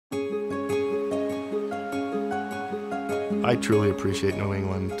I truly appreciate New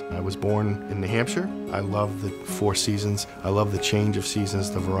England. I was born in New Hampshire. I love the 4 seasons. I love the change of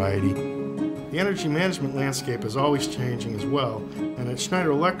seasons, the variety. The energy management landscape is always changing as well, and at Schneider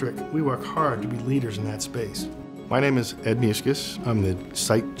Electric, we work hard to be leaders in that space. My name is Ed Muskis. I'm the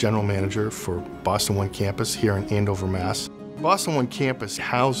Site General Manager for Boston One Campus here in Andover, Mass. Boston One Campus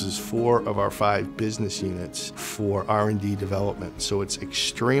houses 4 of our 5 business units for R&D development, so it's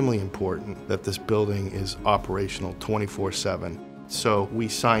extremely important that this building is operational 24/7. So we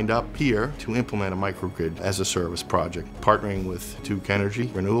signed up here to implement a Microgrid-as-a-Service project, partnering with Duke Energy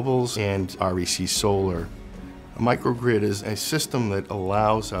Renewables and REC Solar. A microgrid is a system that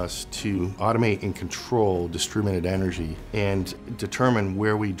allows us to automate and control distributed energy and determine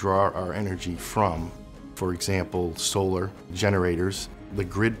where we draw our energy from. For example, solar generators, the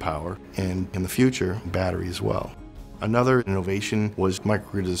grid power, and in the future, battery as well. Another innovation was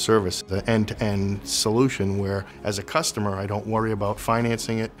Microgrid-as-a-Service, the end-to-end solution where, as a customer, I don't worry about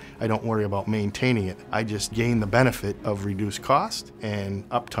financing it, I don't worry about maintaining it. I just gain the benefit of reduced cost and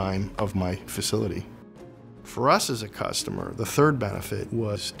uptime of my facility. For us as a customer, the third benefit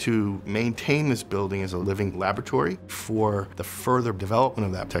was to maintain this building as a living laboratory for the further development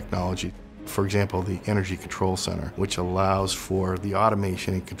of that technology. For example, the Energy Control Center, which allows for the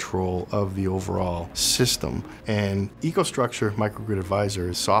automation and control of the overall system. And EcoStruxure Microgrid Advisor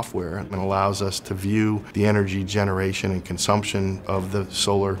is software and allows us to view the energy generation and consumption of the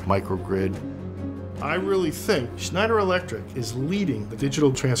solar microgrid. I really think Schneider Electric is leading the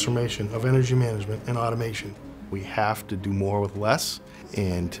digital transformation of energy management and automation. We have to do more with less,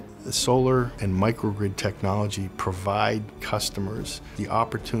 and the solar and microgrid technology provide customers the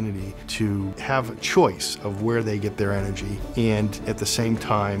opportunity to have a choice of where they get their energy and at the same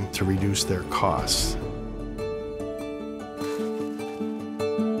time to reduce their costs.